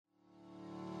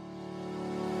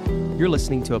You're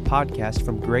listening to a podcast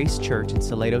from Grace Church in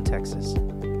Salado, Texas.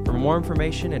 For more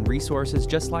information and resources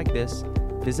just like this,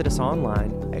 visit us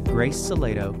online at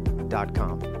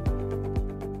gracesalado.com.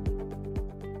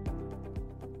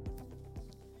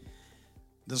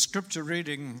 The scripture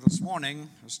reading this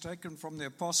morning is taken from the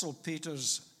Apostle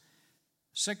Peter's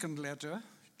second letter,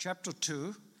 chapter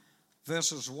 2,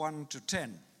 verses 1 to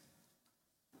 10.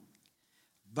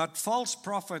 But false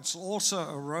prophets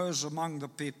also arose among the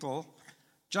people,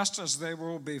 just as there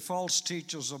will be false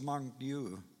teachers among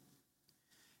you,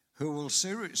 who will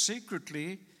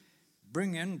secretly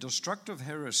bring in destructive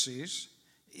heresies,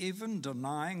 even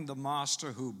denying the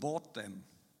master who bought them,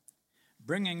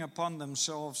 bringing upon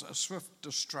themselves a swift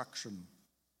destruction.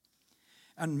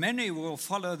 And many will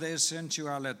follow their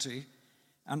sensuality,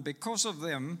 and because of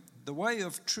them, the way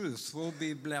of truth will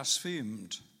be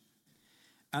blasphemed.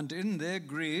 And in their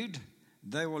greed,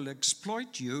 they will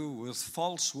exploit you with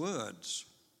false words.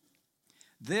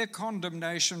 Their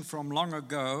condemnation from long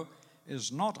ago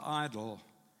is not idle,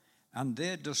 and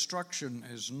their destruction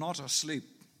is not asleep.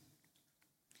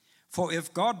 For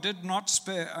if God did not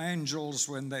spare angels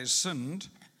when they sinned,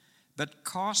 but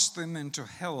cast them into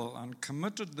hell and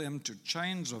committed them to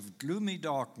chains of gloomy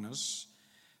darkness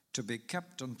to be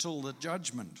kept until the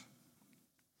judgment.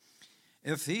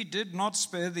 If he did not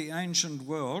spare the ancient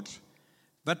world,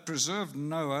 but preserved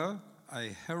Noah, a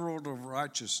herald of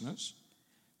righteousness,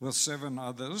 with 7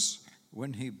 others,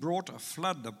 when he brought a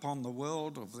flood upon the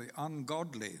world of the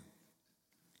ungodly.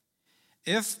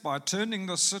 If by turning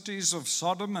the cities of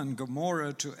Sodom and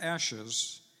Gomorrah to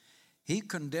ashes, he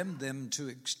condemned them to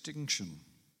extinction,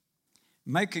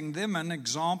 making them an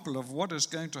example of what is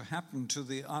going to happen to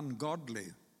the ungodly.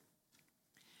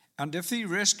 And if he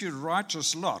rescued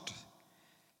righteous Lot,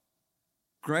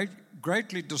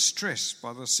 greatly distressed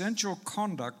by the sensual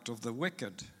conduct of the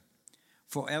wicked,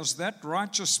 for as that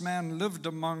righteous man lived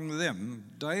among them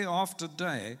day after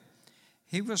day,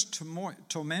 he was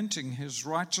tormenting his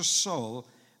righteous soul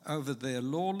over their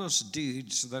lawless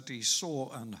deeds that he saw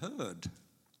and heard.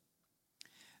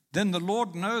 Then the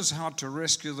Lord knows how to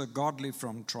rescue the godly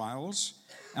from trials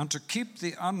and to keep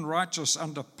the unrighteous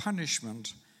under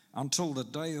punishment until the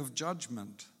day of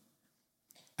judgment,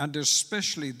 and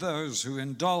especially those who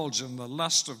indulge in the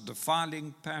lust of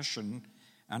defiling passion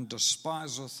and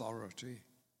despise authority.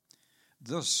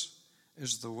 This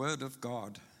is the word of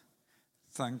God.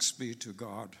 Thanks be to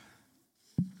God.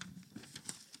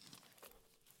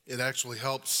 It actually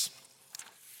helps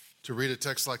to read a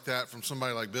text like that from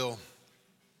somebody like Bill.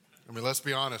 I mean, let's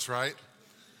be honest, right?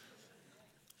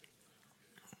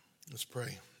 Let's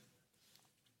pray.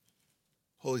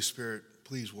 Holy Spirit,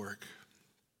 please work.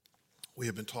 We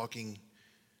have been talking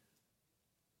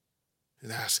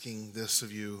and asking this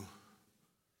of you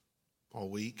all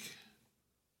week.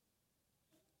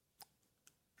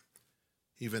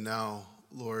 Even now,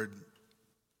 Lord,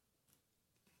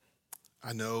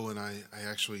 I know and I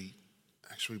actually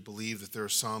believe that there are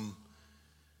some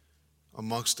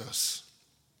amongst us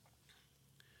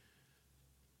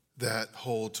that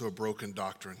hold to a broken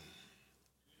doctrine.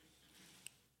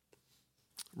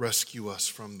 Rescue us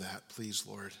from that, please,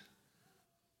 Lord.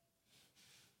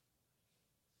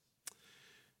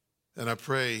 And I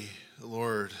pray,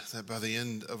 Lord, that by the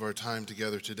end of our time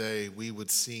together today, we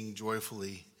would sing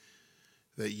joyfully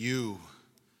that you,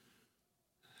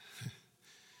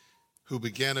 who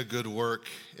began a good work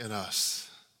in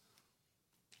us,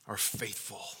 are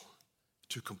faithful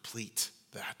to complete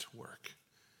that work.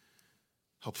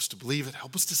 Help us to believe it,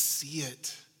 help us to see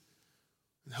it,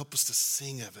 and help us to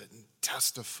sing of it and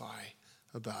testify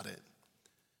about it.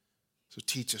 So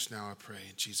teach us now, I pray,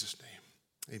 in Jesus'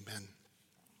 name. Amen.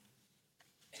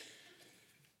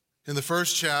 In the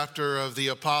first chapter of the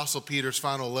Apostle Peter's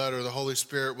final letter, the Holy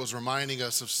Spirit was reminding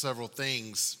us of several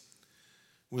things.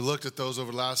 We looked at those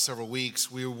over the last several weeks.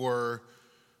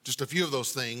 Just a few of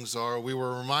those things we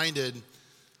were reminded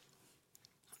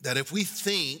that if we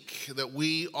think that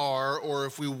we are, or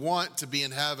if we want to be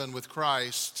in heaven with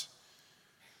Christ,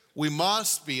 we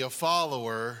must be a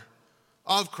follower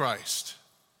of Christ.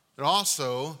 And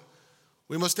also,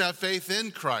 we must have faith in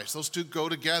Christ. Those two go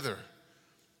together.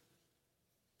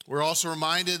 We're also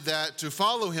reminded that to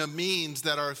follow him means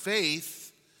that our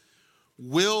faith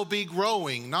will be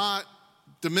growing, not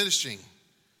diminishing.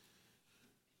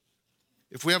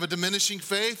 If we have a diminishing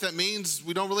faith, that means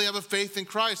we don't really have a faith in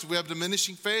Christ. If we have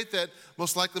diminishing faith, that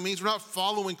most likely means we're not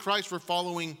following Christ, we're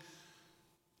following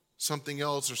something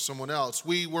else or someone else.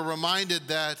 We were reminded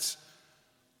that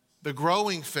the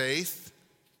growing faith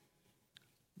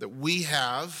that we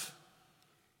have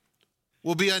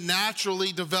will be a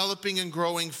naturally developing and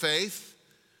growing faith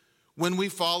when we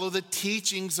follow the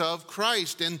teachings of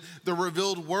Christ and the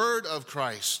revealed word of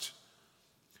Christ.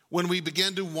 When we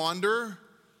begin to wander,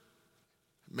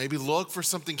 maybe look for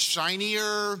something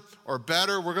shinier or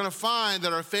better, we're going to find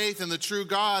that our faith in the true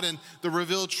God and the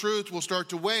revealed truth will start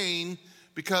to wane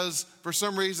because for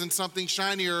some reason something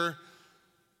shinier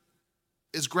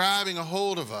is grabbing a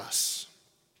hold of us.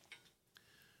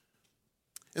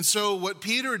 And so what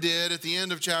Peter did at the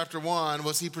end of chapter 1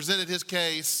 was he presented his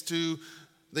case to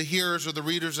the hearers or the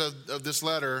readers of this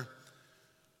letter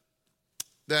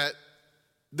that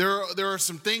there are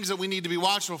some things that we need to be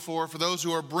watchful for those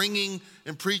who are bringing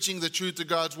and preaching the truth of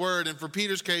God's word. And for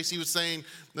Peter's case, he was saying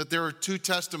that there are two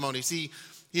testimonies. He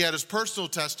had his personal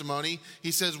testimony.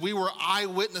 He says, we were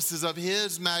eyewitnesses of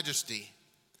his majesty.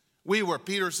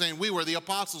 Peter's saying, we were the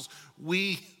apostles.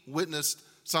 We witnessed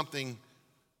something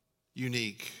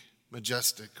unique,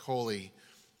 majestic, holy.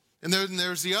 And then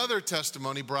there's the other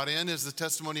testimony brought in is the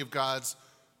testimony of God's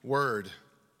word.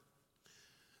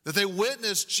 That they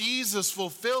witnessed Jesus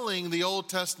fulfilling the Old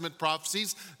Testament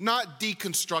prophecies, not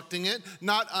deconstructing it,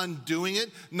 not undoing it,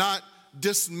 not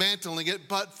dismantling it,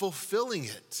 but fulfilling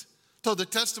it. So the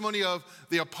testimony of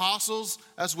the apostles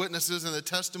as witnesses and the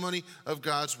testimony of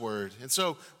God's word. And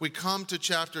so we come to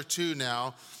chapter 2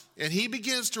 now, and he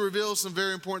begins to reveal some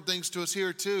very important things to us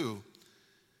here too.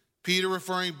 Peter,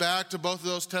 referring back to both of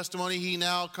those testimony, he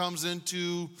now comes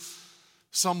into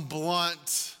some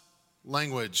blunt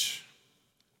language.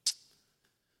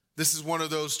 This is one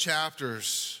of those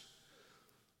chapters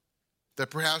that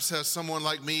perhaps has someone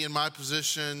like me in my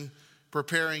position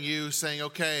preparing you, saying,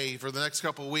 okay, for the next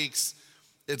couple of weeks,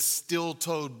 it's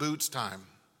steel-toed boots time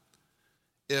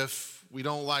if we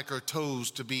don't like our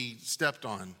toes to be stepped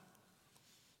on.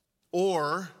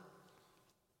 Or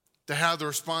to have the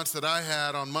response that I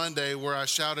had on Monday where I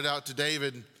shouted out to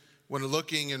David when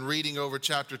looking and reading over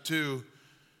chapter 2.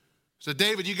 So,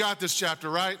 David, you got this chapter,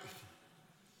 right?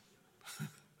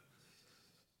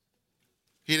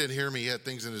 He didn't hear me. He had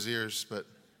things in his ears. But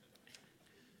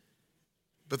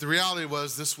the reality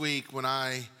was this week when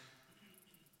I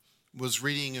was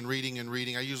reading,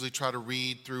 I usually try to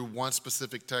read through one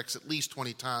specific text at least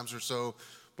 20 times or so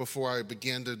before I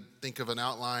begin to think of an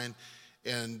outline.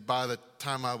 And by the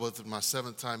time I was my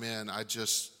 7th time in, I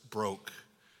just broke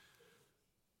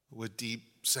with deep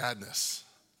sadness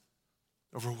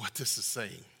over what this is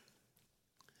saying.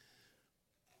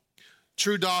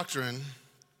 True doctrine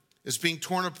is being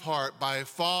torn apart by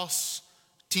false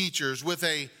teachers with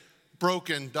a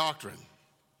broken doctrine.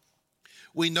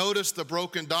 We notice the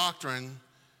broken doctrine,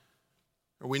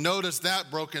 or we notice that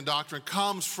broken doctrine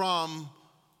comes from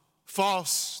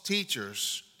false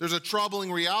teachers. There's a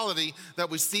troubling reality that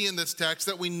we see in this text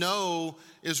that we know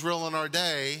is real in our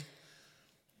day.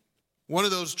 One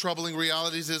of those troubling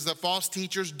realities is that false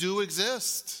teachers do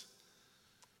exist.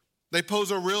 They pose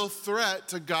a real threat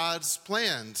to God's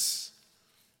plans.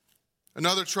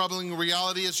 Another troubling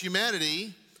reality is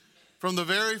humanity, from the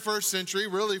very first century,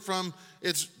 really from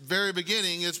its very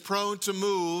beginning, is prone to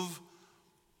move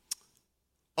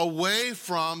away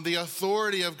from the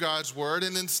authority of God's word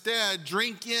and instead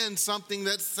drink in something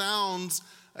that sounds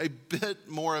a bit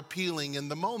more appealing in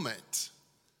the moment.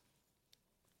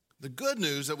 The good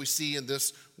news that we see in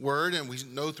this word, and we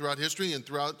know throughout history and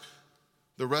throughout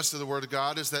the rest of the word of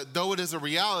God, is that though it is a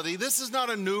reality, this is not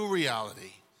a new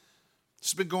reality.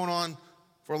 It's been going on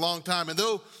for a long time. And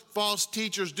though false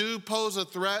teachers do pose a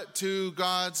threat to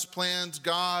God's plans,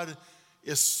 God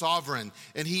is sovereign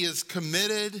and he is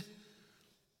committed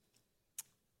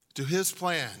to his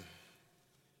plan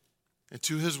and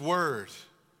to his word.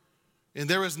 And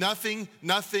there is nothing,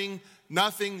 no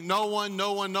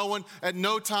one, at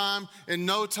no time,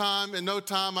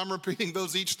 I'm repeating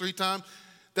those each 3 times,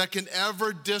 that can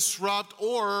ever disrupt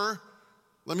or,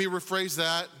 let me rephrase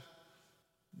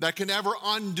that can ever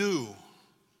undo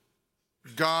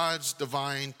God's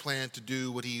divine plan to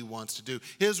do what he wants to do.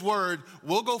 His word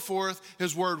will go forth.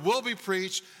 His word will be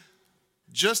preached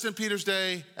just in Peter's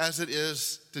day as it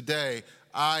is today.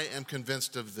 I am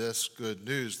convinced of this good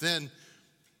news. Then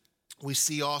we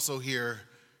see also here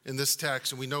in this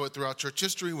text, and we know it throughout church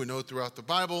history, we know it throughout the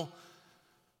Bible,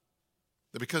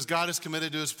 that because God is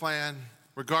committed to his plan,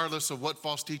 regardless of what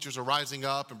false teachers are rising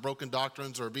up and broken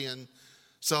doctrines are being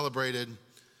celebrated,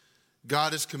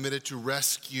 God is committed to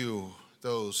rescue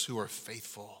those who are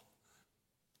faithful.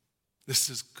 This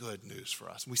is good news for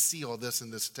us. We see all this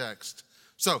in this text.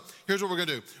 So here's what we're going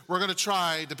to do. We're going to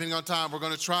try, depending on time, we're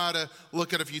going to try to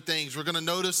look at a few things. We're going to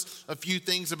notice a few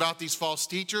things about these false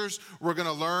teachers. We're going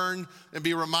to learn and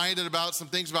be reminded about some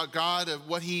things about God, of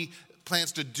what he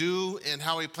plans to do and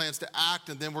how he plans to act.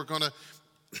 And then we're going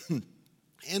to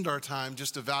end our time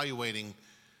just evaluating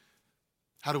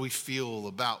how do we feel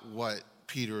about what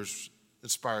Peter's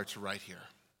inspired to write here.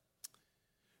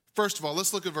 First of all,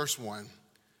 let's look at verse 1.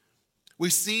 We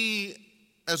see,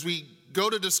 as we go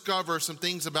to discover some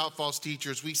things about false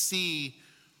teachers, we see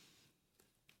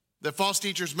that false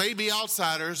teachers may be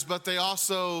outsiders, but they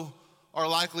also are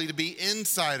likely to be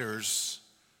insiders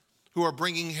who are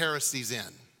bringing heresies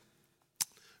in.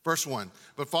 Verse 1,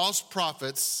 but false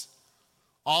prophets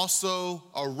also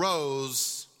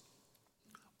arose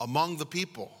among the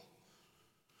people,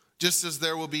 just as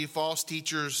there will be false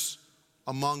teachers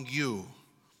among you,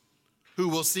 who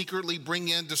will secretly bring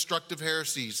in destructive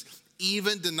heresies,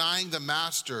 even denying the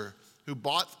master who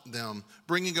bought them,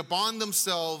 bringing upon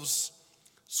themselves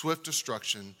swift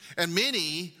destruction. And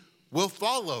many will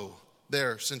follow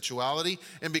their sensuality,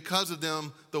 and because of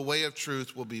them, the way of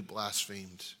truth will be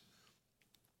blasphemed.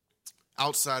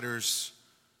 Outsiders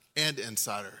and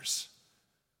insiders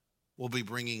will be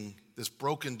bringing this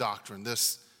broken doctrine,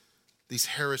 these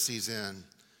heresies in.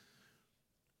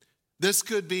 This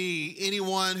could be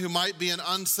anyone who might be an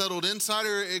unsettled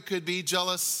insider. It could be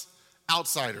jealous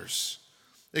outsiders.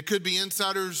 It could be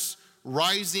insiders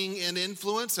rising in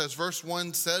influence, as verse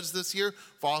 1 says this here.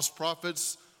 False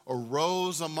prophets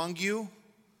arose among you.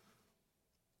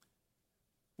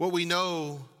 What we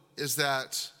know is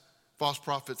that false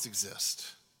prophets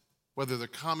exist. Whether they're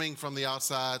coming from the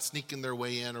outside, sneaking their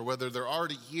way in, or whether they're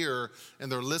already here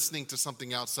and they're listening to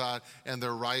something outside and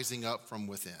they're rising up from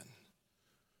within.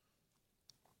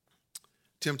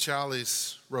 Tim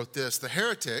Challies wrote this: the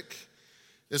heretic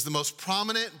is the most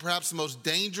prominent and perhaps the most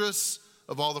dangerous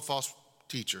of all the false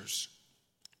teachers.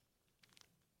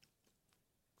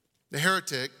 The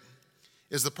heretic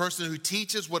is the person who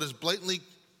teaches what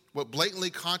blatantly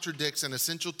contradicts an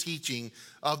essential teaching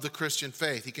of the Christian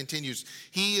faith. He continues,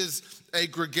 he is a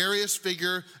gregarious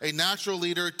figure, a natural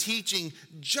leader, teaching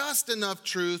just enough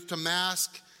truth to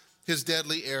mask his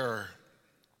deadly error.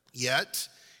 Yet,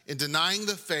 in denying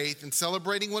the faith and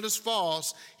celebrating what is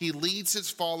false, he leads his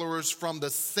followers from the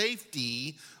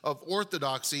safety of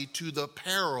orthodoxy to the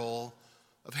peril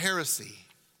of heresy.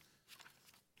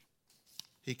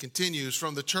 He continues,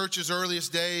 from the church's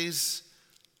earliest days,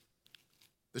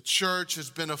 the church has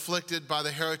been afflicted by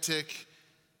the heretic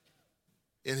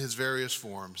in his various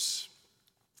forms.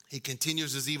 He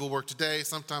continues his evil work today,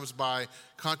 sometimes by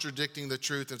contradicting the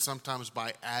truth and sometimes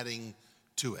by adding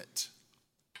to it.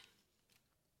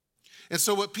 And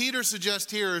so what Peter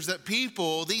suggests here is that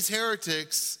people, these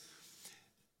heretics,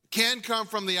 can come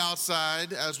from the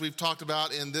outside, as we've talked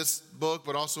about in this book,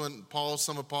 but also in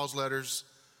some of Paul's letters.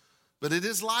 But it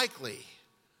is likely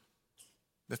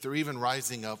that they're even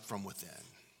rising up from within.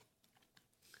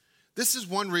 This is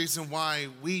one reason why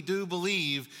we do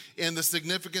believe in the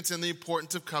significance and the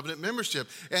importance of covenant membership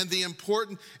and the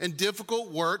important and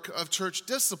difficult work of church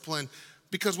discipline.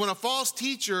 Because when a false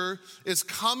teacher is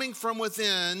coming from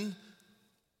within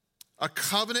a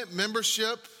covenant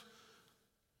membership,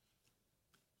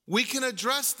 we can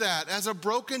address that as a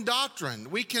broken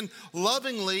doctrine. We can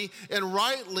lovingly and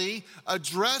rightly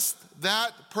address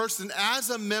that person as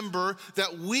a member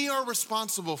that we are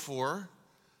responsible for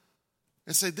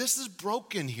and say, this is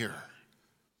broken here.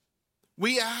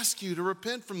 We ask you to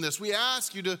repent from this. We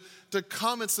ask you to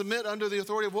come and submit under the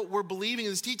authority of what we're believing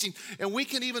in this teaching. And we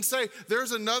can even say,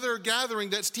 there's another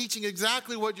gathering that's teaching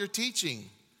exactly what you're teaching.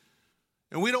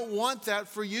 And we don't want that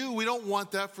for you. We don't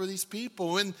want that for these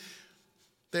people. When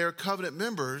they are covenant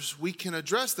members, we can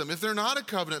address them. If they're not a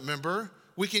covenant member,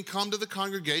 we can come to the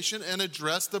congregation and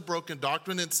address the broken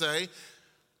doctrine and say,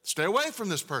 stay away from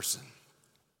this person.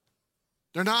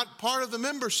 They're not part of the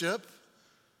membership.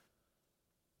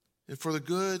 And for the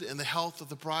good and the health of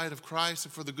the bride of Christ,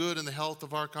 and for the good and the health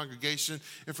of our congregation,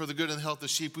 and for the good and the health of the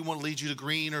sheep, we want to lead you to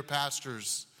greener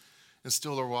pastures and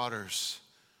stiller waters.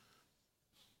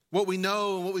 What we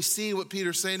know and what we see, what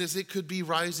Peter's saying is it could be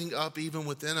rising up even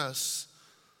within us.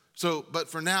 So, but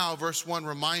for now, verse 1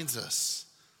 reminds us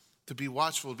to be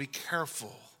watchful, to be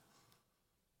careful,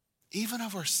 even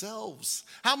of ourselves.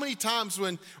 How many times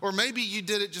or maybe you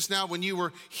did it just now when you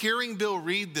were hearing Bill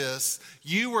read this,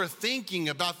 you were thinking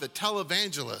about the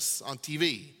televangelists on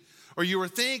TV. Or you were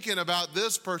thinking about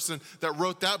this person that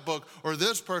wrote that book, or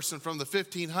this person from the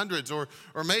 1500s,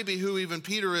 or maybe who even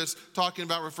Peter is talking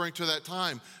about referring to that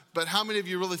time. But how many of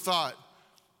you really thought,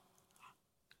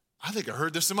 I think I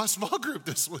heard this in my small group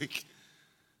this week?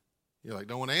 You're like,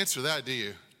 don't want to answer that, do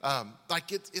you?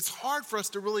 It's hard for us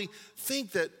to really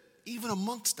think that even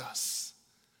amongst us,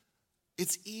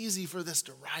 it's easy for this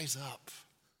to rise up,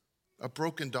 a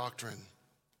broken doctrine.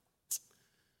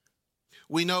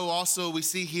 We know also, we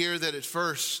see here that at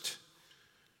first,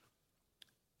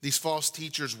 These false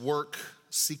teachers work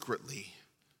secretly.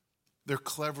 They're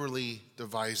cleverly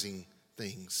devising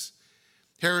things.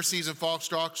 Heresies and false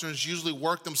doctrines usually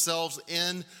work themselves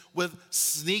in with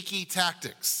sneaky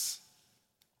tactics.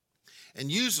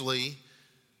 And usually,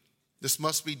 this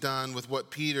must be done with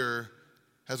what Peter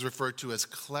has referred to as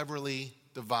cleverly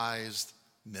devised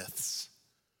myths.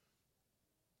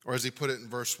 Or as he put it in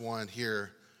verse 1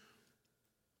 here,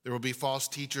 there will be false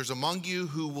teachers among you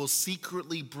who will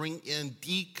secretly bring in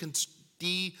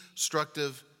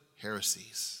destructive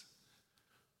heresies.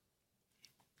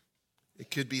 It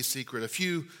could be secret.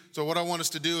 So what I want us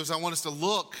to do is I want us to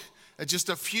look at just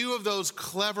a few of those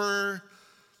clever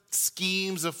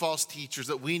schemes of false teachers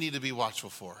that we need to be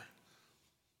watchful for.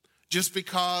 Just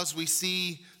because we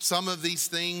see some of these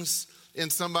things in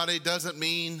somebody doesn't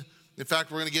mean, in fact,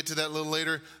 we're going to get to that a little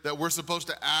later, that we're supposed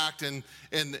to act and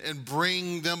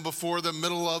bring them before the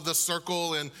middle of the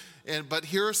circle. But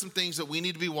here are some things that we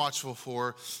need to be watchful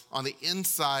for on the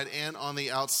inside and on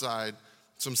the outside.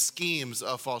 Some schemes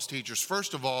of false teachers.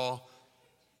 First of all,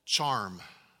 charm,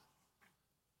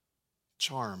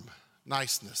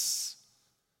 niceness.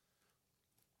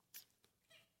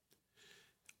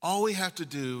 All we have to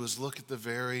do is look at the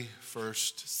very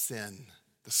first sin.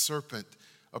 The serpent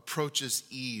approaches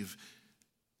Eve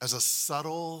as a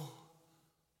subtle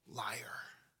liar.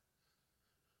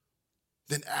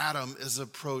 Then Adam is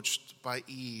approached by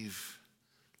Eve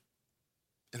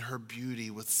in her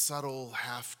beauty with subtle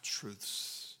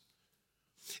half-truths.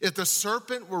 If the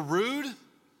serpent were rude,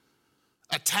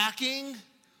 attacking,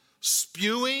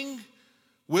 spewing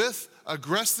with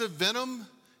aggressive venom,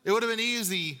 it would have been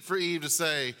easy for Eve to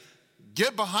say,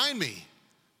 "Get behind me.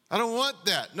 I don't want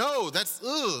that. No, that's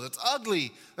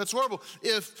ugly. That's horrible."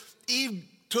 If Eve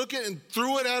took it and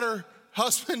threw it at her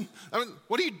husband,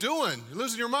 what are you doing? You're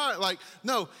losing your mind.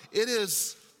 No, it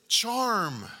is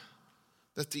charm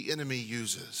that the enemy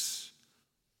uses.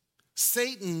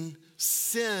 Satan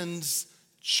sends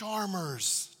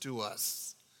charmers to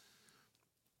us,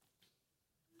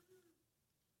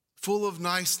 full of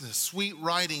niceness, sweet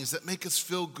writings that make us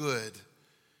feel good.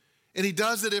 And he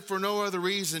does it if for no other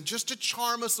reason, just to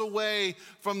charm us away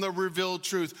from the revealed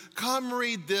truth. Come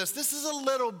read this. This is a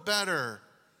little better.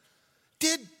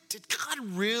 Did God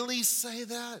really say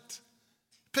that?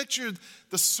 Picture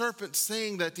the serpent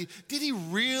saying that. Did he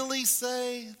really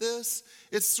say this?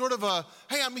 It's sort of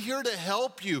hey, I'm here to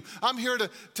help you. I'm here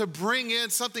to bring in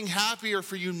something happier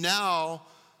for you now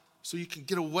so you can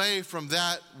get away from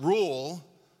that rule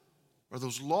or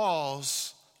those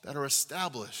laws that are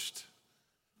established.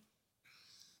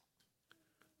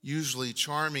 Usually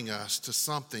charming us to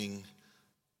something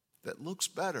that looks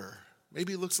better.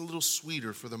 Maybe it looks a little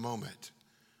sweeter for the moment.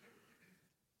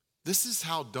 This is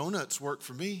how donuts work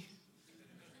for me.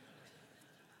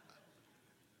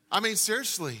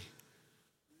 Seriously.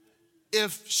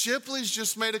 If Shipley's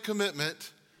just made a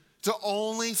commitment to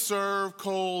only serve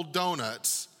cold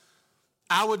donuts,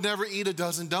 I would never eat a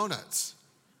dozen donuts.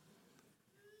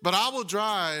 But I will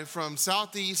drive from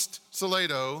southeast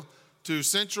Salado to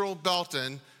central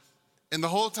Belton, and the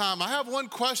whole time I have one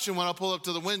question when I pull up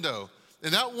to the window.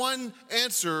 And that one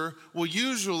answer will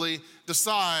usually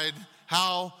decide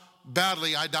how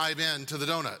badly I dive into the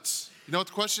donuts. You know what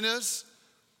the question is?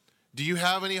 Do you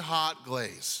have any hot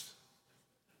glaze?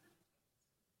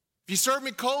 If you serve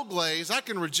me cold glaze, I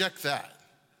can reject that.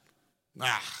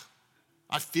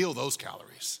 I feel those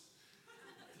calories.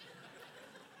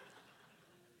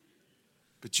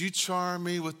 But you charm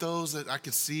me with those that I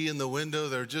can see in the window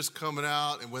that are just coming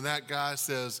out. And when that guy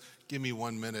says, "Give me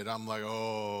 1 minute," I'm like,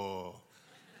 oh,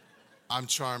 I'm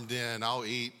charmed in. I'll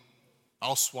eat,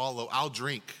 I'll swallow, I'll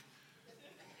drink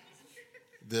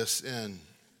this in.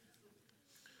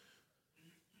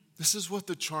 This is what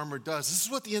the charmer does. This is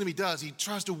what the enemy does. He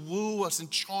tries to woo us and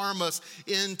charm us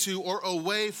into or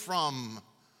away from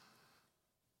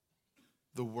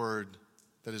the word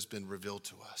that has been revealed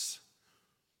to us.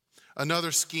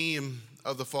 Another scheme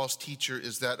of the false teacher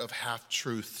is that of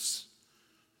half-truths.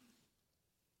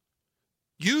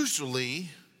 Usually,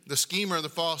 the schemer, the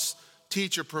false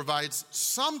teacher, provides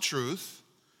some truth,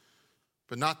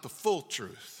 but not the full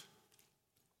truth.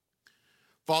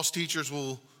 False teachers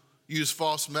will use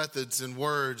false methods and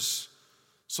words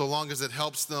so long as it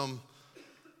helps them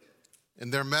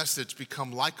and their message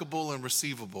become likable and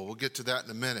receivable. We'll get to that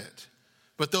in a minute.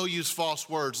 But they'll use false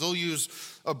words. They'll use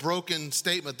a broken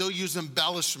statement. They'll use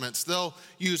embellishments. They'll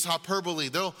use hyperbole.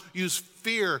 They'll use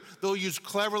fear. They'll use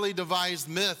cleverly devised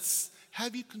myths.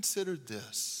 Have you considered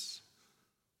this?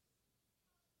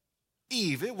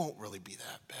 Eve, it won't really be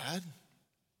that bad.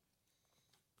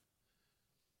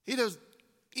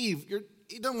 Eve,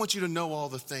 he doesn't want you to know all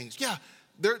the things. Yeah,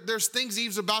 there's things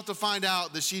Eve's about to find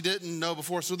out that she didn't know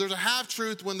before. So there's a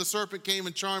half-truth when the serpent came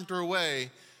and charmed her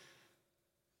away.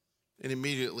 And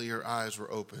immediately her eyes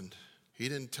were opened. He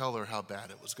didn't tell her how bad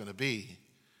it was going to be.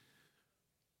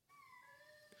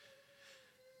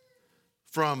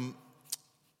 From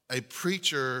a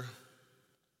preacher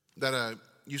that I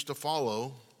used to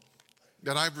follow,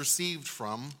 that I've received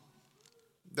from,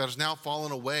 that has now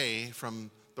fallen away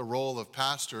from the role of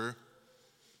pastor,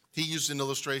 he used an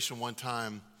illustration one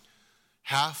time,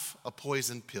 half a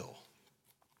poison pill.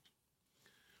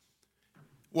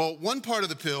 Well, one part of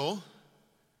the pill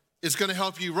is going to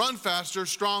help you run faster,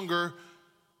 stronger,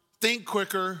 think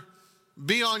quicker,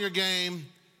 be on your game,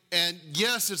 and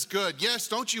yes, it's good. Yes,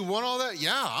 don't you want all that?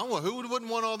 Yeah, who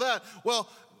wouldn't want all that? Well,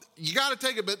 you got to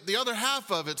take it, but the other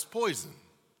half of it's poison.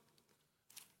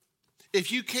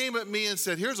 If you came at me and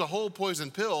said, here's a whole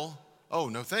poison pill, oh,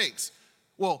 no thanks.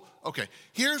 Well, okay,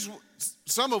 here's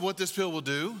some of what this pill will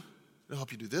do. It'll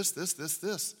help you do this, this, this,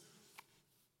 this.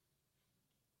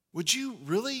 Would you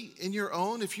really, in your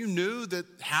own, if you knew that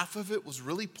half of it was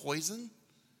really poison,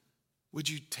 would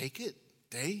you take it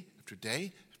day after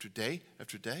day after day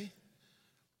after day?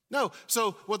 No.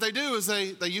 So what they do is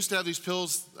they used to have these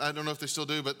pills. I don't know if they still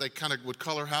do, but they kind of would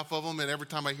color half of them. And every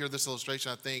time I hear this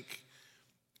illustration, I think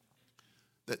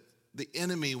that the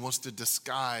enemy wants to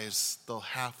disguise the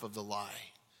half of the lie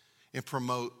and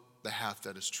promote the half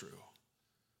that is true.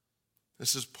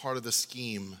 This is part of the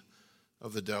scheme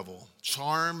of the devil.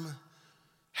 Charm,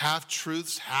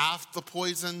 half-truths, half the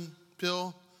poison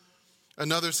pill.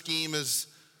 Another scheme is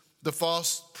the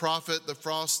false prophet, the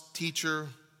false teacher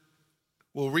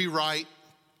will rewrite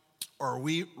or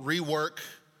rework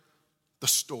the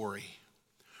story.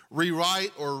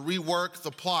 Rewrite or rework the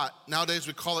plot. Nowadays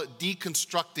we call it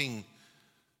deconstructing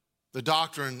the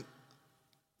doctrine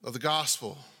of the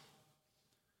gospel.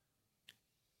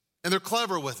 And they're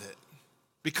clever with it.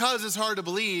 Because it's hard to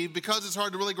believe, because it's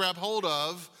hard to really grab hold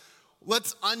of,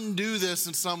 let's undo this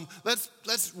let's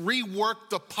rework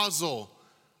the puzzle.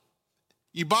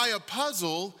 You buy a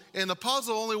puzzle, and the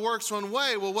puzzle only works one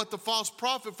way. Well, what the false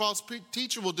prophet, false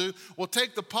teacher will do, will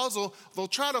take the puzzle, they'll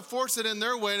try to force it in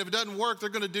their way, and if it doesn't work, they're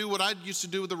going to do what I used to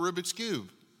do with the Rubik's Cube.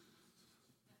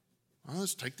 Well,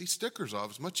 let's take these stickers off.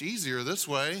 It's much easier this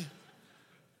way.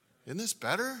 Isn't this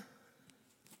better?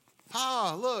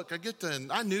 Look,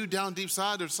 I knew down deep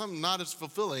side there's something not as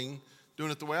fulfilling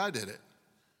doing it the way I did it.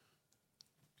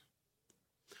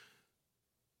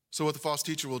 So what the false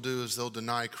teacher will do is they'll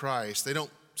deny Christ. They don't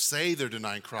say they're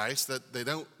denying Christ, that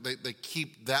they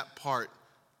keep that part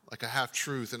like a half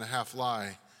truth and a half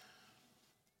lie.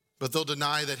 But they'll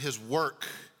deny that his work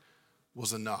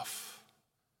was enough.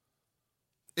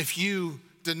 If you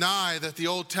deny that the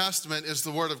Old Testament is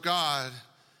the Word of God,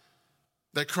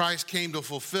 that Christ came to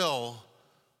fulfill,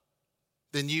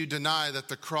 then you deny that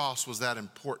the cross was that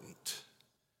important.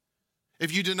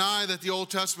 If you deny that the Old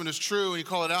Testament is true and you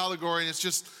call it allegory and it's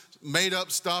just made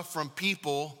up stuff from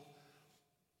people,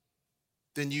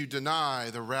 then you deny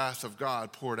the wrath of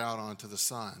God poured out onto the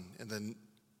Son and the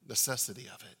necessity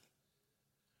of it.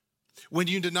 When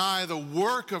you deny the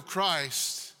work of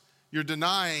Christ, you're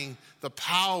denying the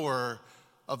power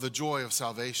of the joy of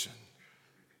salvation.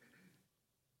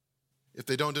 If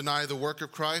they don't deny the work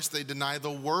of Christ, they deny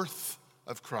the worth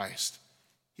of Christ.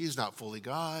 He's not fully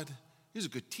God. He's a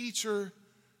good teacher.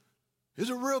 He's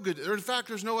a real good, in fact,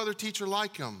 there's no other teacher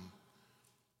like him.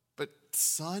 But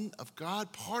Son of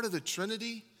God, part of the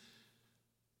Trinity.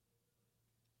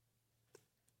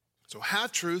 So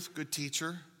half truth, good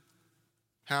teacher.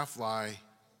 Half lie,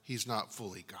 he's not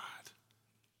fully God.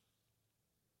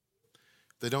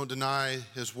 They don't deny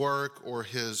his work or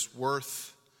his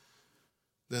worth,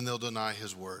 then they'll deny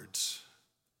his words.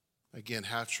 Again,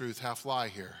 half truth, half lie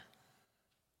here.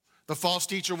 The false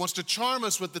teacher wants to charm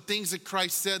us with the things that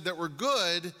Christ said that were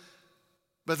good,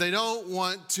 but they don't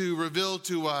want to reveal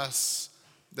to us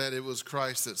that it was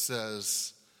Christ that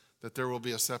says that there will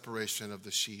be a separation of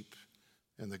the sheep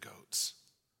and the goats.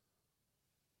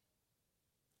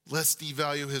 Let's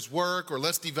devalue his work, or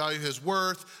let's devalue his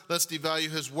worth. Let's devalue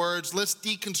his words. Let's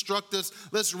deconstruct this.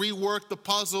 Let's rework the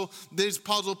puzzle. These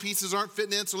puzzle pieces aren't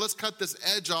fitting in, so let's cut this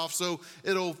edge off so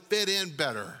it'll fit in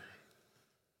better.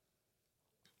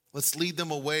 Let's lead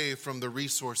them away from the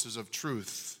resources of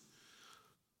truth.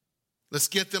 Let's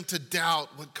get them to doubt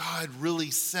what God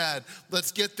really said.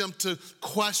 Let's get them to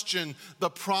question the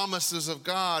promises of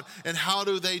God. And how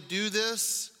do they do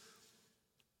this?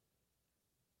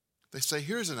 They say,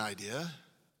 here's an idea.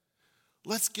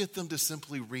 Let's get them to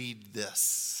simply read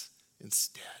this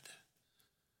instead.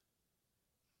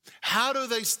 How do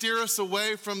they steer us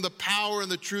away from the power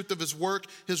and the truth of his work,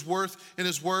 his worth, and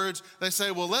his words? They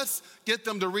say, well, let's get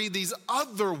them to read these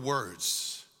other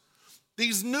words,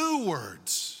 these new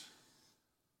words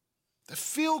that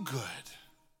feel good.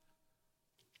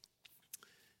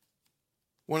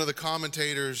 One of the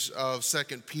commentators of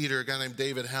 2 Peter, a guy named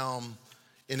David Helm,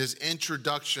 in his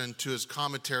introduction to his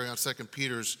commentary on 2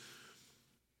 Peter's,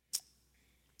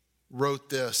 wrote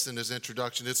this in his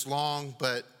introduction. It's long,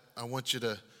 but I want you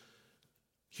to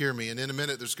hear me. And in a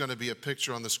minute, there's going to be a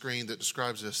picture on the screen that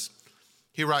describes this.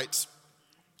 He writes,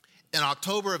 in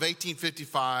October of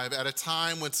 1855, at a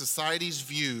time when society's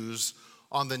views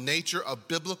on the nature of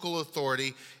biblical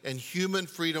authority and human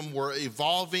freedom were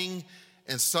evolving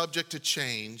and subject to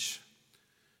change,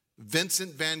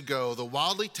 Vincent van Gogh, the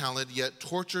wildly talented yet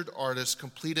tortured artist,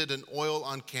 completed an oil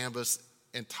on canvas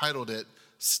and titled it,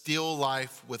 Still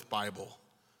Life with Bible.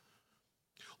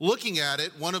 Looking at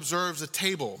it, one observes a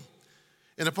table,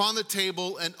 and upon the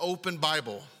table, an open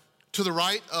Bible. To the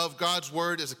right of God's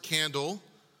word is a candle,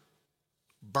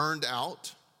 burned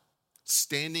out,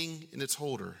 standing in its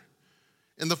holder.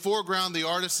 In the foreground, the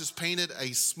artist has painted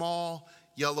a small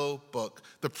yellow book.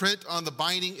 The print on the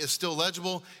binding is still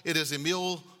legible. It is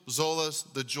Emile Zola's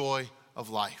The Joy of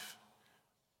Life.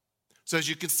 So as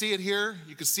you can see it here,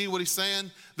 you can see what he's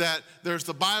saying, that there's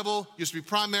the Bible, used to be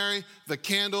primary, the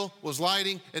candle was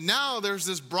lighting, and now there's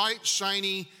this bright,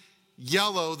 shiny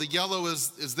yellow. The yellow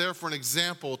is there for an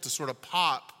example to sort of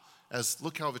pop as,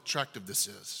 look how attractive this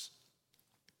is.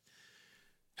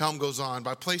 Helm goes on,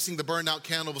 by placing the burned out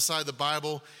candle beside the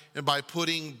Bible and by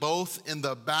putting both in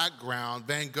the background,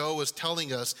 Van Gogh is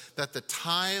telling us that the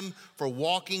time for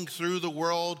walking through the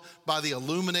world by the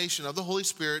illumination of the Holy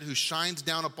Spirit who shines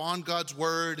down upon God's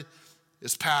word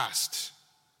is past.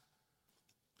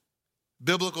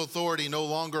 Biblical authority no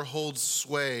longer holds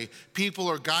sway. People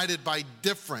are guided by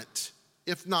different,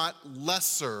 if not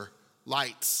lesser,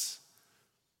 lights.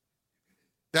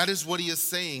 That is what he is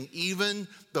saying. Even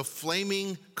the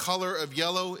flaming color of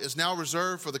yellow is now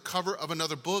reserved for the cover of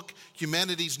another book.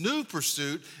 Humanity's new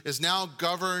pursuit is now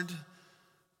governed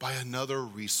by another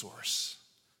resource.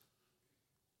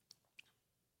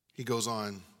 He goes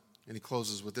on and he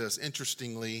closes with this.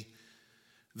 Interestingly,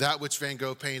 that which Van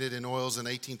Gogh painted in oils in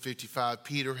 1855,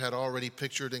 Peter had already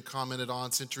pictured and commented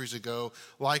on centuries ago.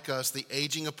 Like us, the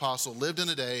aging apostle lived in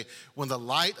a day when the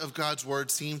light of God's word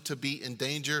seemed to be in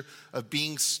danger of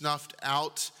being snuffed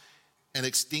out and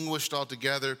extinguished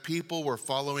altogether. People were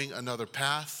following another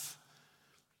path,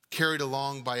 carried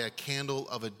along by a candle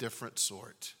of a different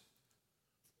sort.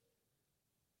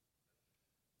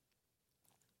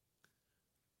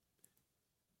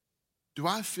 Do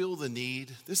I feel the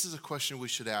need? This is a question we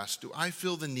should ask. Do I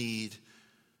feel the need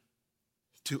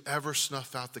to ever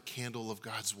snuff out the candle of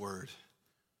God's word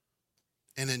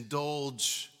and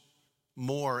indulge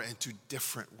more into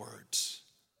different words,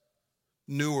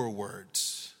 newer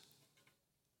words?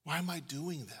 Why am I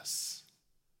doing this?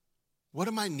 What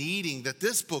am I needing that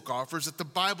this book offers that the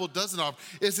Bible doesn't offer?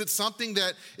 Is it something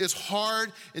that is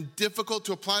hard and difficult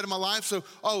to apply to my life? So,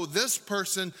 this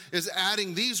person is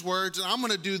adding these words and I'm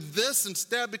going to do this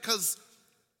instead because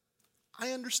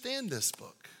I understand this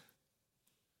book.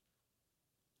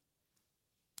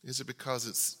 Is it because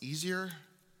it's easier?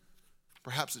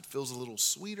 Perhaps it feels a little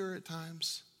sweeter at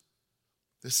times.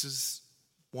 This is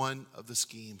one of the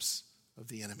schemes of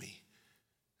the enemy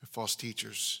and false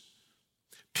teachers.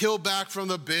 Peel back from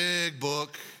the big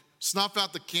book. Snuff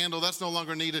out the candle. That's no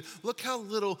longer needed. Look how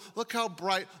little, look how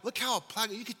bright, look how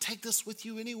applied. You could take this with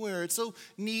you anywhere. It's so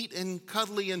neat and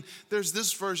cuddly. And there's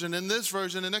this version and this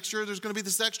version. And next year there's going to be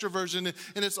this extra version.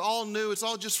 And it's all new. It's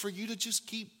all just for you to just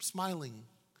keep smiling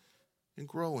and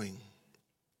growing.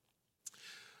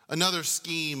 Another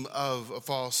scheme of a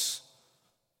false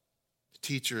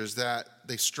teacher is that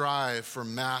they strive for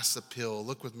mass appeal.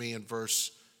 Look with me in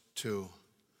verse 2.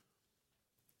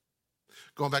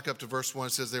 Going back up to verse 1,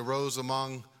 it says,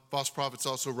 false prophets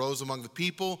also rose among the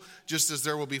people, just as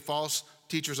there will be false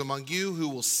teachers among you who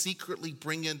will secretly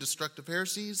bring in destructive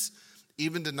heresies,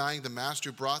 even denying the master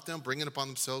who brought them, bringing upon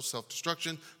themselves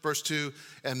self-destruction. Verse 2,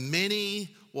 and many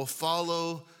will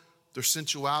follow their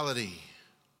sensuality.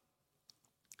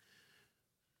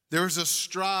 There is a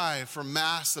strive for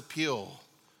mass appeal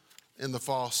in the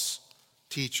false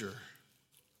teacher.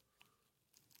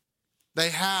 They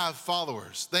have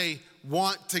followers. They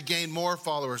want to gain more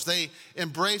followers. They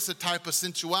embrace a type of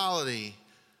sensuality,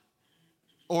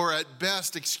 or at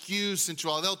best excuse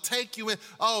sensuality. They'll take you in.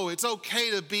 It's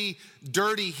okay to be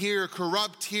dirty here,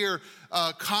 corrupt here,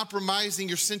 compromising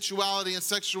your sensuality and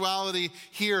sexuality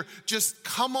here. Just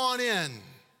come on in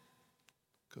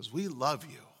because we love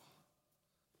you.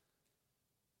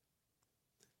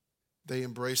 They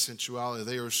embrace sensuality.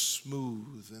 They are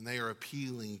smooth and they are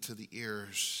appealing to the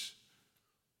ears.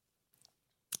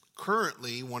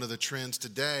 Currently, one of the trends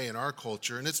today in our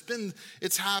culture, and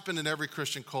it's happened in every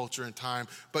Christian culture in time,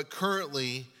 but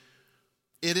currently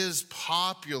it is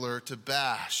popular to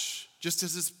bash, just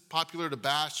as it's popular to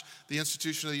bash the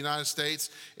institution of the United States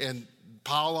and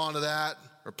pile onto that,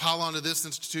 or pile onto this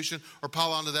institution, or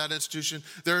pile onto that institution.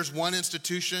 There's one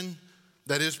institution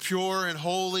that is pure and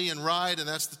holy and right, and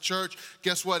that's the church.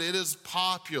 Guess what? It is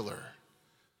popular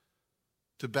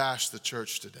to bash the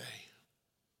church today.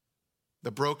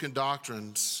 The broken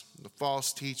doctrines, the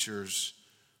false teachers,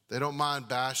 they don't mind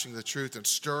bashing the truth and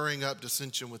stirring up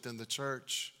dissension within the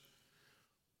church.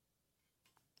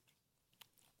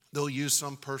 They'll use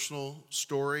some personal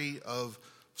story of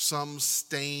some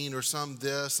stain or some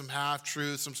this, some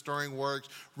half-truth, some stirring words.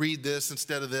 Read this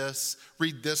instead of this.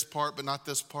 Read this part but not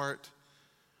this part.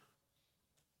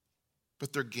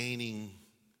 But they're gaining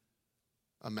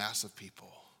a mass of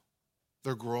people.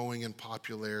 They're growing in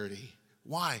popularity.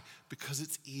 Why? Because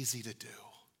it's easy to do.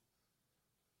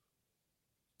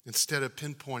 Instead of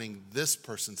pinpointing this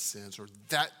person's sins or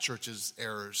that church's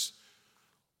errors,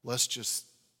 let's just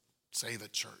say the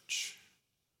church.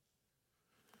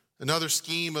 Another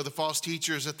scheme of the false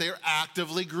teacher is that they're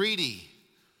actively greedy.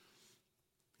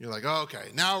 You're like, oh,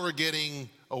 okay, now we're getting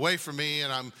away from me,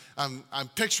 and I'm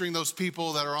picturing those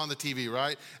people that are on the TV,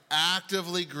 right?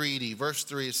 Actively greedy. Verse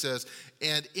 3, it says,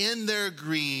 and in their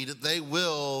greed, they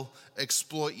will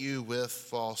exploit you with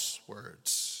false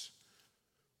words.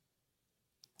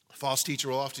 A false teacher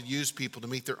will often use people to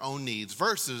meet their own needs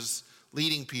versus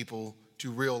leading people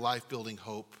to real life-building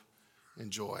hope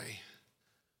and joy.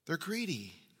 They're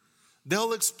greedy.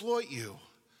 They'll exploit you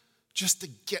just to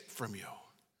get from you.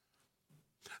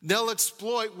 They'll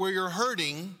exploit where you're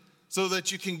hurting so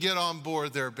that you can get on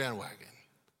board their bandwagon.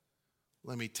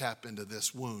 Let me tap into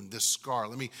this wound, this scar.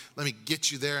 Let me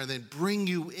get you there and then bring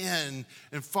you in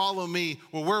and follow me.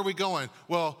 Well, where are we going?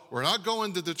 Well, we're not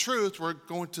going to the truth. We're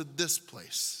going to this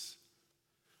place.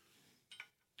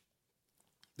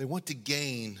 They want to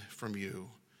gain from you.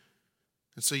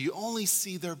 And so you only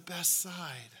see their best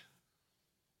side.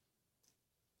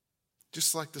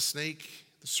 Just like the snake,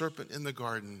 the serpent in the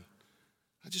garden.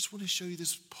 I just want to show you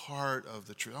this part of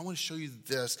the truth. I want to show you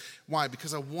this. Why?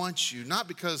 Because I want you, not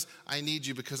because I need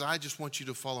you, because I just want you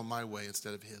to follow my way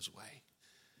instead of his way.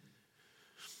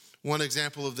 One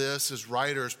example of this is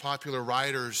writers, popular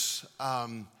writers.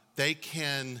 They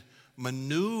can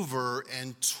maneuver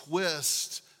and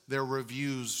twist their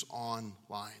reviews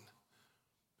online.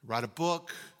 Write a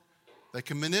book, they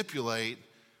can manipulate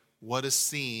what is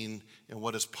seen and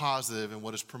what is positive and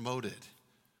what is promoted.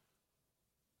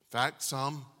 In fact,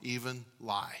 some even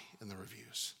lie in the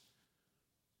reviews.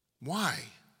 Why?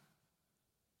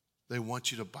 They want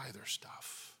you to buy their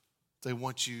stuff. They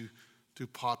want you to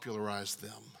popularize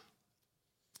them.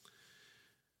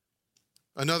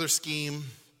 Another scheme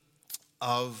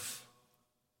of,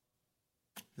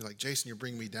 you're like, Jason, you're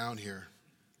bringing me down here.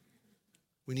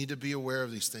 We need to be aware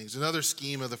of these things. Another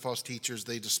scheme of the false teachers,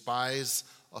 they despise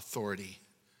authority.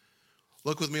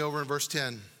 Look with me over in verse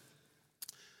 10.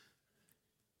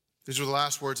 These are the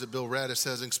last words that Bill read. It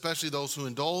says, especially those who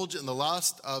indulge in the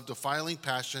lust of defiling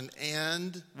passion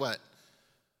and what?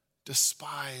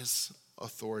 Despise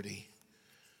authority.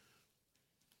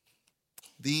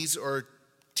 These are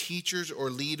teachers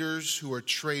or leaders who are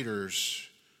traitors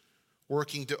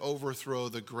working to overthrow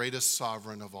the greatest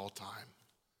sovereign of all time.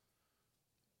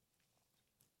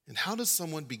 And how does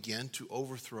someone begin to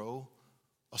overthrow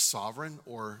a sovereign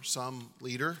or some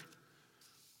leader?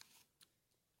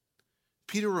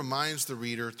 Peter reminds the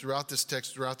reader throughout this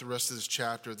text, throughout the rest of this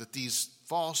chapter, that these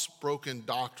false, broken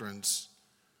doctrines,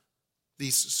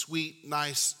 these sweet,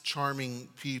 nice, charming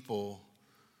people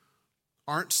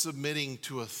aren't submitting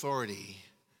to authority.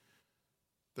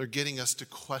 They're getting us to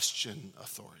question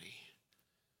authority.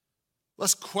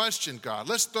 Let's question God.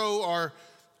 Let's throw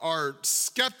our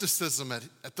skepticism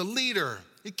at the leader.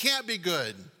 It can't be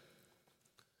good.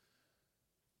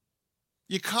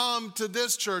 You come to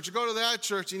this church, you go to that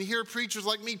church, and you hear preachers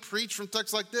like me preach from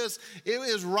texts like this. It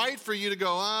is right for you to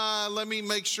go, let me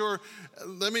make sure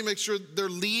they're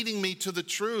leading me to the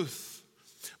truth.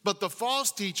 But the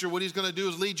false teacher, what he's going to do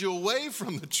is lead you away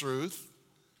from the truth.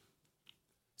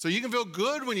 So you can feel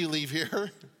good when you leave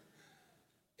here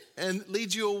and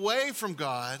lead you away from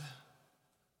God,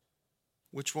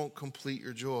 which won't complete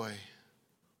your joy.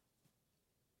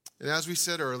 And as we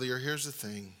said earlier, here's the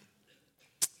thing.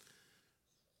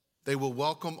 They will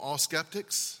welcome all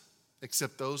skeptics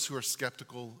except those who are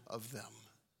skeptical of them.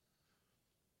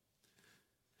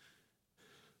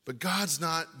 But God's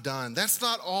not done. That's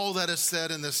not all that is said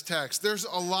in this text. There's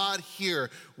a lot here.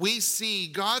 We see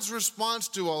God's response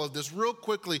to all of this real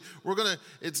quickly. We're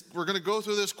gonna go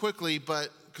through this quickly, but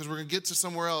because we're gonna get to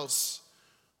somewhere else.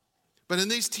 But in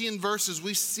these 10 verses,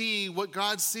 we see what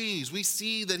God sees. We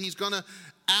see that he's gonna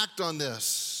act on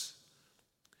this.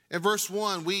 In verse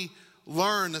 1, we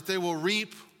learn that they will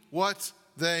reap what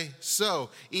they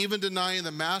sow, even denying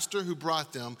the master who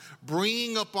brought them,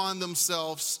 bringing upon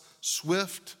themselves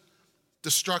swift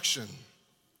destruction.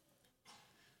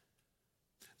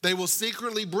 They will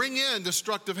secretly bring in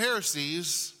destructive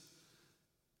heresies.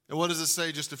 And what does it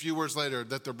say just a few words later?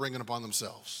 That they're bringing upon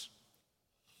themselves.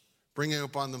 Bringing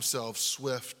upon themselves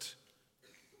swift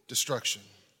destruction.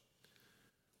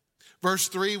 Verse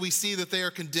 3, we see that they are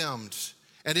condemned.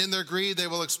 And in their greed, they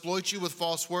will exploit you with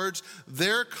false words.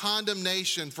 Their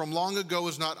condemnation from long ago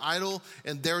is not idle,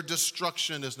 and their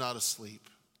destruction is not asleep.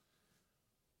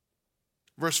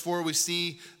 Verse 4, we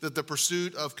see that the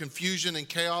pursuit of confusion and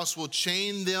chaos will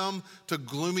chain them to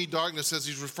gloomy darkness, as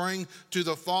he's referring to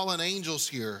the fallen angels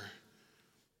here.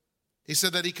 He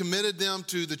said that he committed them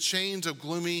to the chains of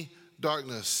gloomy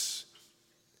darkness.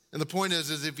 And the point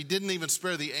is if he didn't even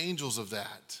spare the angels of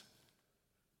that,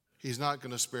 he's not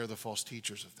going to spare the false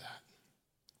teachers of that.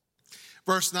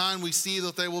 Verse 9, we see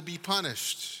that they will be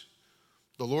punished.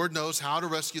 The Lord knows how to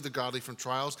rescue the godly from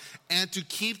trials and to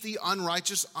keep the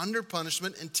unrighteous under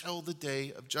punishment until the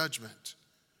day of judgment.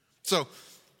 So,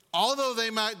 although they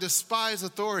might despise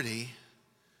authority,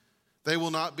 they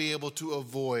will not be able to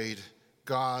avoid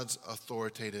God's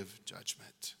authoritative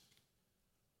judgment.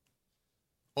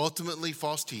 Ultimately,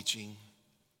 false teaching,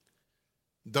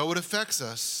 though it affects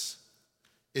us,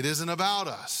 it isn't about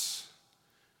us.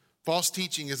 False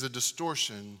teaching is a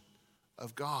distortion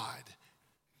of God.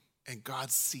 And God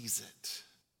sees it.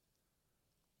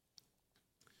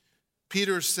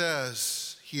 Peter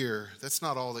says here, that's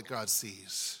not all that God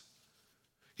sees.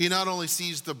 He not only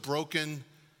sees the broken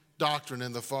doctrine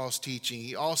and the false teaching,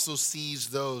 he also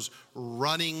sees those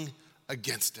running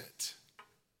against it.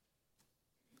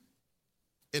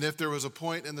 And if there was a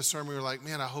point in the sermon you're like,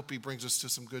 man, I hope he brings us to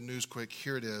some good news quick,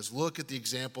 here it is. Look at the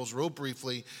examples real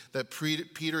briefly that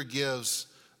Peter gives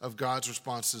of God's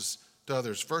responses to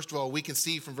others. First of all, we can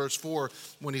see from verse 4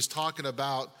 when he's talking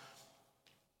about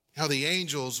how the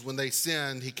angels, when they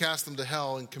sinned, he cast them to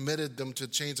hell and committed them to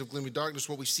chains of gloomy darkness.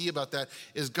 What we see about that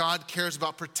is God cares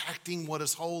about protecting what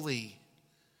is holy.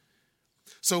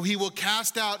 So he will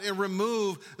cast out and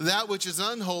remove that which is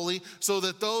unholy so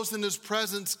that those in his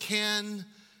presence can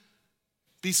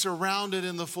be surrounded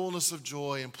in the fullness of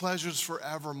joy and pleasures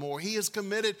forevermore. He is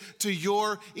committed to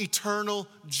your eternal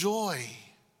joy.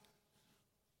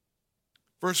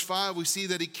 Verse 5, we see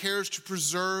that he cares to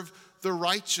preserve the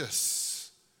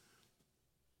righteous.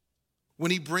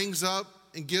 When he brings up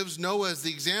and gives Noah as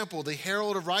the example, the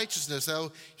herald of righteousness,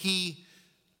 how he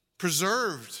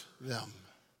preserved them.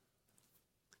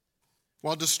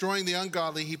 While destroying the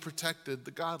ungodly, he protected the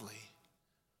godly.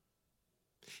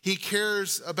 He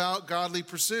cares about godly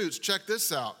pursuits. Check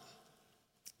this out.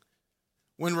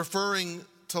 When referring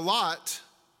to Lot,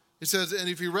 it says, and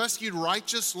if he rescued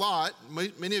righteous Lot,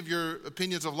 many of your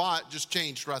opinions of Lot just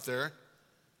changed right there.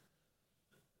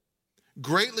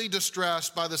 Greatly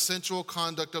distressed by the sensual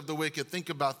conduct of the wicked. Think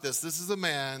about this. This is a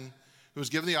man who was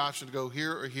given the option to go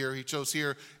here or here. He chose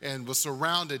here and was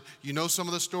surrounded. You know some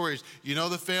of the stories. You know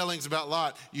the failings about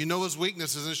Lot. You know his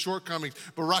weaknesses and shortcomings.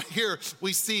 But right here,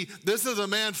 we see this is a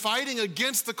man fighting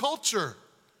against the culture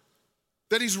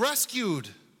that he's rescued.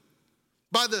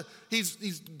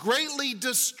 He's greatly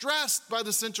distressed by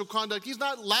the sensual conduct. He's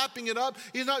not lapping it up.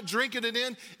 He's not drinking it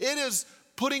in. It is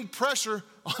putting pressure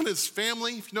on his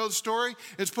family. If you know the story,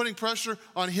 it's putting pressure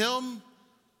on him.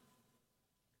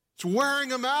 It's wearing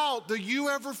him out. Do you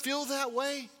ever feel that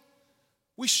way?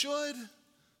 We should.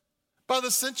 By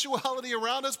the sensuality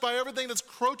around us, by everything that's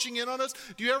crouching in on us.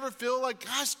 Do you ever feel like,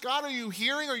 gosh, God, are you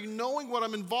hearing? Are you knowing what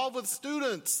I'm involved with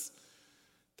students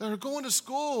that are going to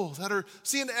school, that are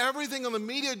seeing everything on the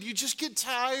media? You just get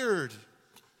tired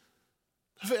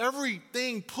of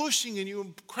everything pushing in you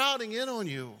and crowding in on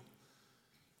you.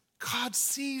 God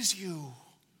sees you.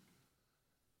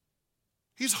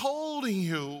 He's holding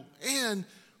you. And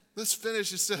let's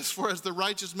finish. It says, for as the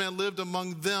righteous man lived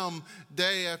among them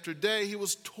day after day, he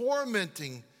was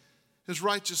tormenting his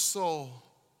righteous soul.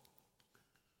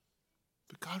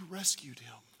 But God rescued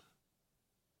him.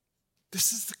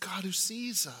 This is the God who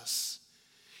sees us.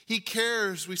 He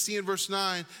cares, we see in verse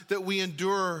 9, that we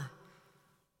endure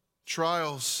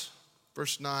trials.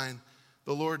 Verse 9,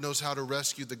 the Lord knows how to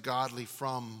rescue the godly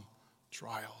from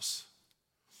trials.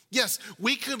 Yes,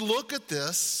 we could look at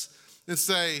this and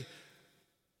say,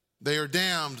 They are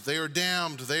damned, they are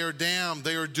damned, they are damned,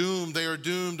 they are doomed, they are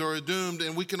doomed, or are doomed.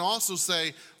 And we can also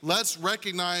say, let's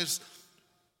recognize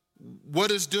what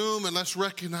is doom, and let's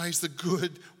recognize the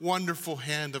good, wonderful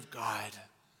hand of God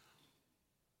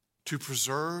to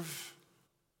preserve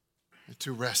and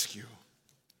to rescue.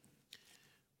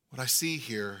 What I see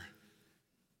here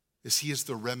is He is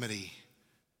the remedy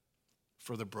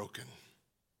for the broken.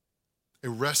 A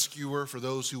rescuer for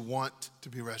those who want to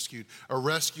be rescued. A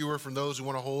rescuer from those who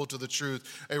want to hold to the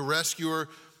truth. A rescuer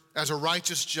as a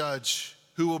righteous judge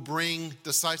who will bring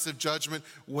decisive judgment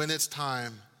when it's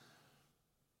time.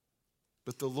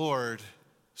 But the Lord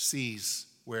sees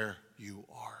where you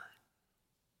are.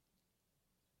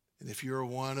 And if you're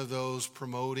one of those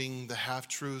promoting the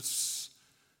half-truths,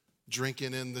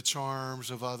 drinking in the charms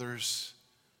of others,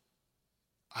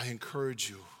 I encourage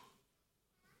you,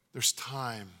 there's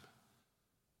time.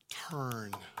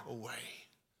 Turn away.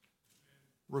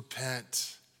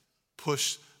 Repent.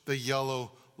 Push the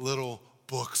yellow little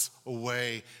books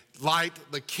away. Light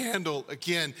the candle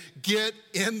again. Get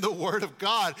in the Word of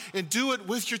God and do it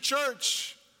with your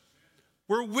church.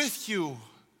 We're with you.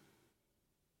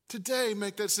 Today,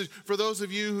 make that decision. For those of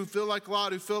you who feel like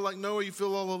Lot, who feel like Noah, you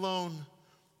feel all alone,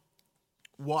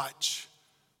 watch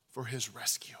for His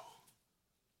rescue.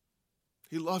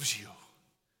 He loves you.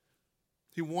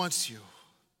 He wants you.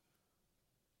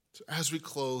 So as we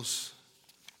close,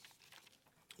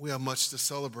 we have much to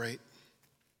celebrate.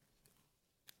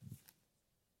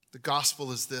 The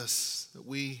gospel is this, that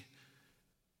we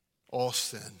all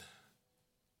sin.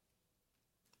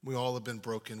 We all have been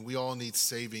broken. We all need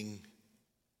saving.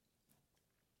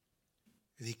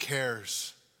 And He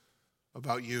cares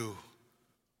about you.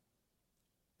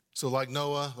 So like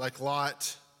Noah, like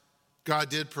Lot, God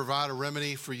did provide a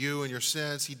remedy for you and your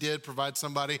sins. He did provide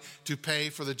somebody to pay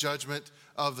for the judgment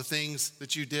of the things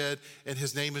that you did, and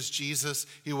His name is Jesus.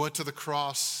 He went to the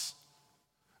cross.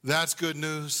 That's good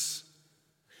news.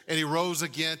 And He rose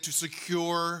again to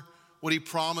secure what He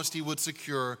promised He would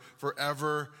secure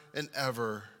forever and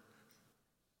ever.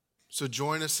 So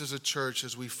join us as a church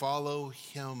as we follow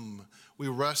Him. We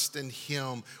rest in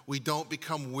Him. We don't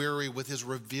become weary with His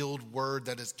revealed word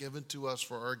that is given to us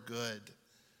for our good.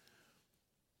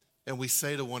 And we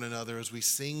say to one another as we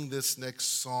sing this next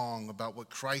song about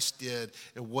what Christ did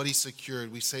and what He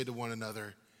secured, we say to one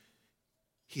another,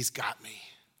 He's got me.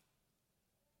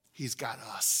 He's got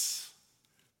us.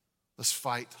 Let's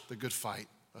fight the good fight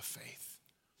of faith.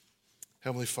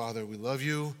 Heavenly Father, we love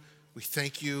You. We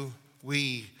thank You.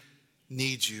 We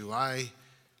need You. I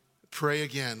pray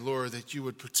again, Lord, that You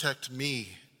would protect me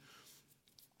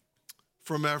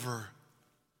from ever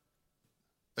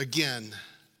again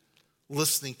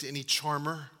listening to any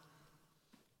charmer,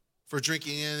 for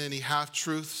drinking in any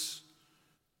half-truths.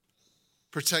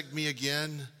 Protect me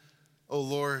again, O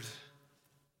Lord,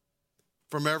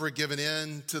 from ever giving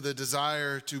in to the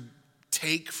desire to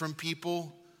take from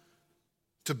people,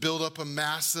 to build up a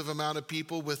massive amount of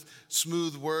people with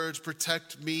smooth words.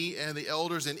 Protect me and the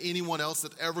elders and anyone else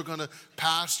that's ever going to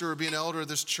pastor or be an elder of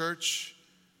this church.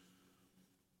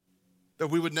 That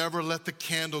we would never let the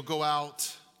candle go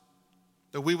out.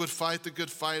 That we would fight the good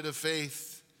fight of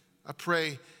faith. I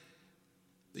pray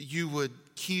that You would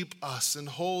keep us and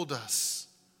hold us.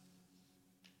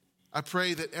 I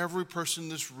pray that every person in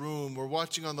this room or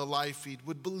watching on the live feed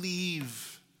would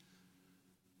believe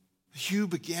that You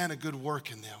began a good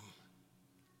work in them.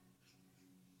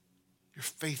 You're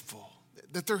faithful.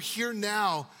 That they're here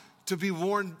now to be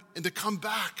warned and to come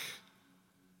back.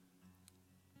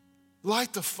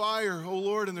 Light the fire, O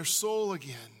Lord, in their soul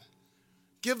again.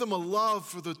 Give them a love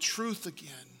for the truth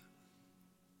again.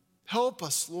 Help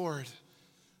us, Lord,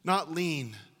 not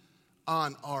lean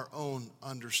on our own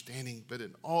understanding, but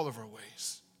in all of our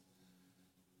ways.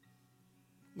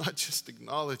 Not just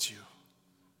acknowledge You,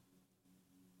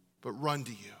 but run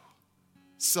to You,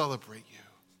 celebrate You,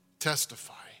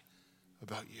 testify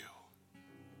about You.